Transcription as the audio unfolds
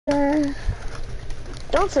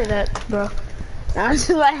Don't say that, bro. I'm just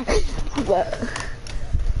like, but.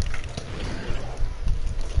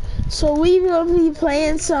 So we gonna be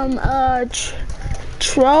playing some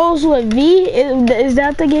Trolls with V. Is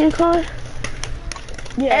that the game called?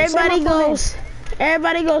 Yeah.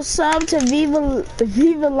 Everybody goes sub to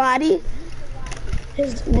Viva Lottie.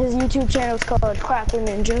 His YouTube channel is called Cracker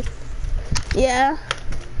Ninja. Yeah.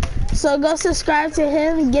 So go subscribe to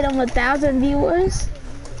him, get him 1,000 viewers.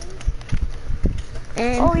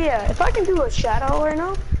 And oh yeah, if I can do a shout out right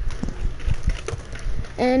now.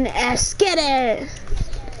 And get it.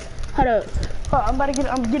 Hold up. Oh, I'm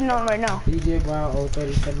getting on right now.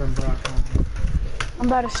 djwild037's broadcast. I'm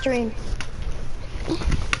about to stream.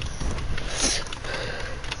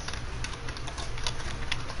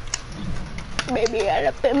 Maybe I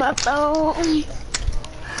left in my phone.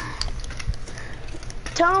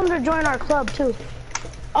 Tell them to join our club too.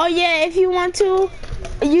 Oh yeah, if you want to,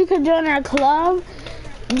 you can join our club.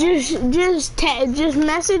 Just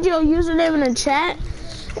message your username in the chat,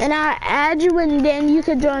 and I'll add you, and then you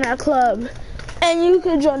can join our club, and you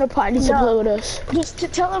can join the party to play with us. Just to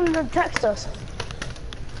tell them to text us.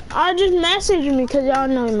 I'll just message me because y'all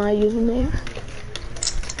know my username.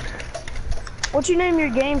 What you name your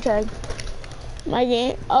game tag? My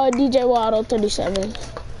game, djwild037's.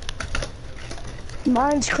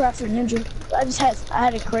 Mine's Crafter Ninja. I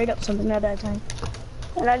had to create up something at that time.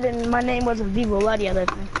 And my name wasn't Vivo Lottie at that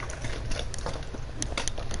time.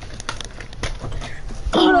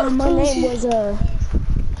 My name was,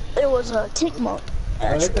 it was Tinkmo.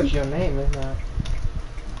 Oh, look up your name, it's not.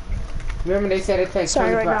 Remember they said it takes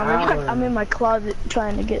 24 hours. I'm in my closet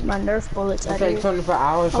trying to get my Nerf bullets out of here. It takes 24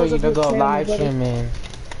 hours for you to go live streaming.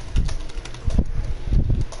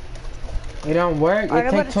 It don't work.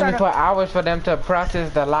 It takes 24 hours for them to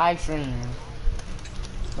process the live stream.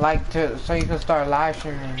 So you can start live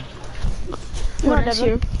streaming. No, it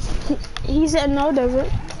doesn't. He said no, it doesn't.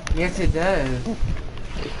 Yes, it does.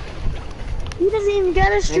 He doesn't even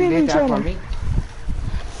got a streaming channel.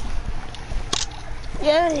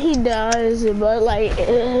 Yeah, he does, but like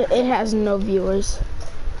it has no viewers.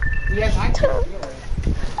 Yes, I can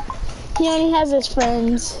viewers. He only has his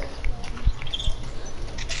friends.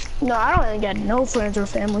 No, I don't even got no friends or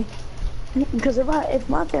family. Because if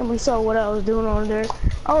my family saw what I was doing on there,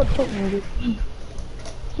 I would put me.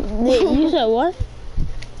 You said what?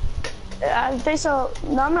 If they saw,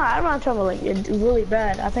 no, I'm not talking about like it's really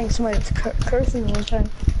bad. I think somebody was cursing one time.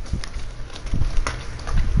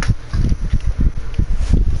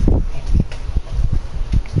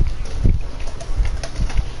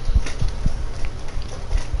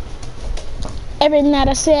 Every night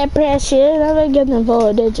I say a prayer, shit, never get the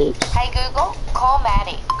 4 digits. Hey Google, call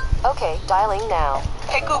Maddie. Okay, dialing now.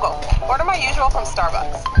 Hey Google, order my usual from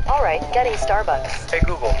Starbucks. All right, getting Starbucks. Hey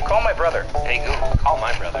Google, call my brother. Hey Google, call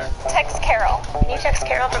my brother. Text Carol. Can you text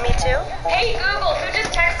Carol for me too? Hey Google, who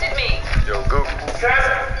just texted me? Yo, Google.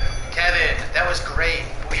 Kevin, that was great.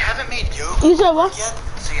 We haven't made yogurt You said what? yet,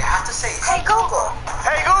 so you have to say, Hey Google.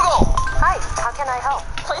 Hey Google! Hi, how can I help?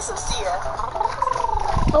 Play some Sia.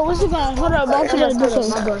 Oh, what's it going? Hold up, I'm gonna do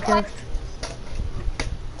something.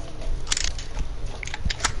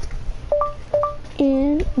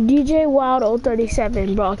 And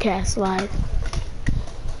djwild037 broadcast live.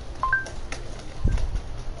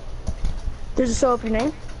 Does it show up your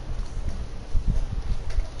name?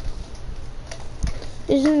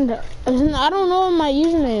 I don't know what my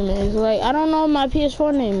username is. Like, I don't know what my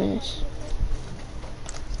PS4 name is.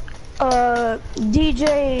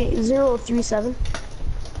 dj037.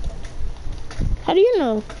 How do you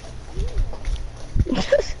know?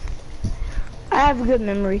 I have a good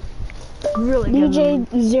memory. Really good memory.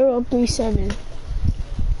 dj037.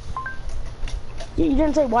 You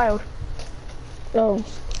didn't say wild. Oh.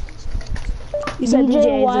 You said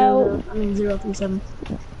DJ Wild 037.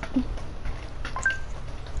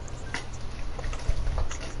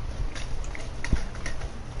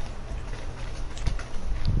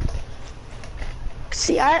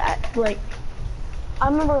 See, I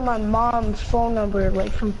remember my mom's phone number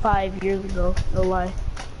like from 5 years ago. No lie.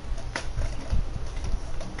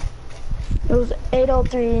 It was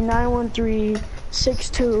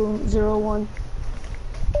 803-913-6201.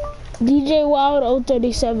 DJ Wild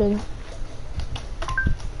 037.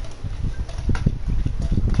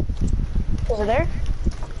 Is it there?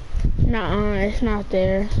 Nuh-uh, it's not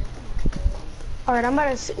there. Alright, I'm about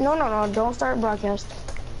to see. No, don't start broadcast.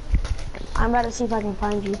 I'm about to see if I can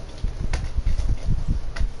find you.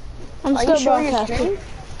 I'm still broadcasting.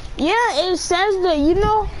 Yeah, it says that, you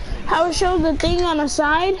know how it shows the thing on the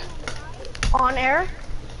side? On air?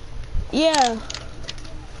 Yeah.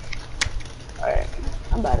 Alright,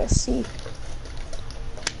 I'm about to see.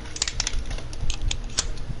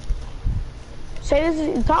 Say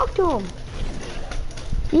this. Talk to him.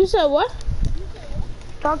 You said what?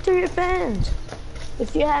 Talk to your fans.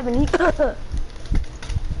 If you have any.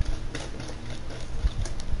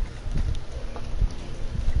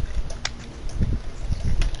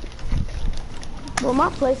 Well, my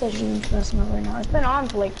PlayStation is messing up right now. It's been on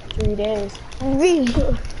for like 3 days.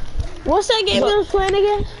 What's that game you was playing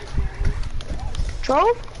again?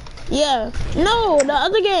 Trove? Yeah. No, the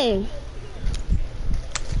other game.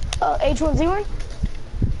 H1Z1?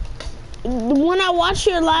 When I watched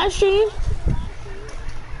your live stream?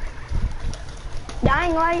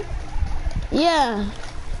 Dying Light? Yeah.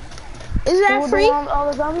 Is that free?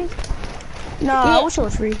 All the zombies? No, Yeah. I wish it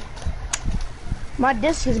was free. My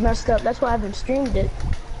disc is messed up. That's why I haven't streamed it.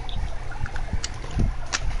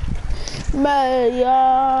 But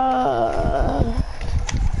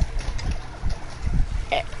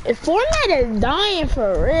Fortnite is dying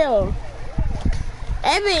for real.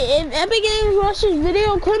 If Epic Games watches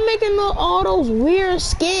video, quit making all those weird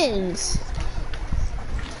skins.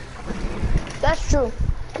 That's true.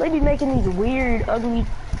 They be making these weird, ugly,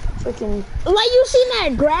 freaking. Like, you seen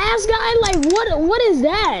that grass guy? Like, what is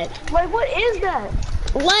that? Like, what is that?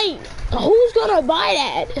 Like, who's gonna buy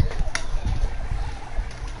that?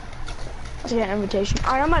 Let's get an invitation.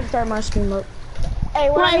 Alright, I'm about to start my stream up. Hey,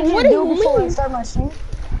 what Like, I need what you to do do you before mean? I start my stream?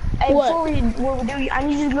 Hey, What? what we do, I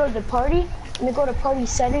need you to go to the party, and then go to party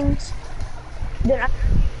settings. Then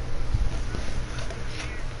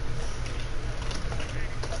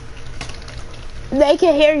They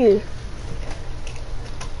can hear you.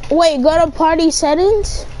 Wait, go to party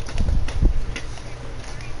settings?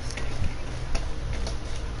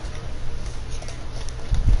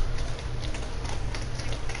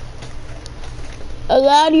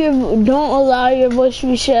 Don't allow your voice to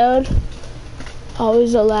be shared.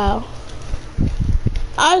 Always allow.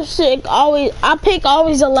 I pick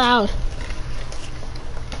always allow.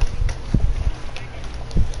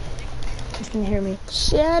 you can hear me.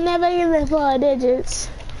 She'll never give me 4 digits.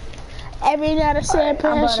 Every night I say a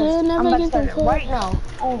prayer, she'll never give me 4. Right now.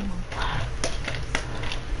 Oh.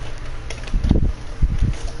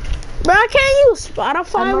 Bro, I can't use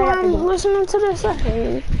Spotify when have to I'm go. listening to this.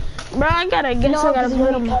 Bro, I gotta put it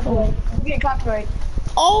on my phone. You get copyright.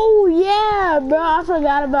 Oh yeah, bro, I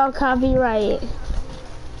forgot about copyright.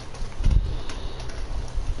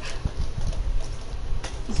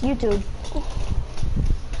 It's YouTube.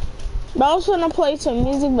 Bro, I was gonna play some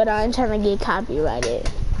music, but I ain't trying to get copyrighted.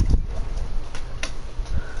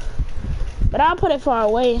 But I'll put it far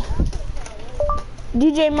away.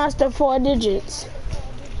 DJ Master 4 digits.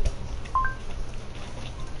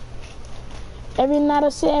 Every night I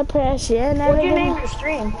say a prayer, she ain't never What do you give me- name your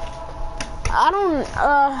stream? I don't,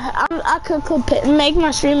 I could make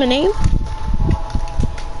my stream a name.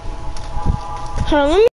 Hold on, let me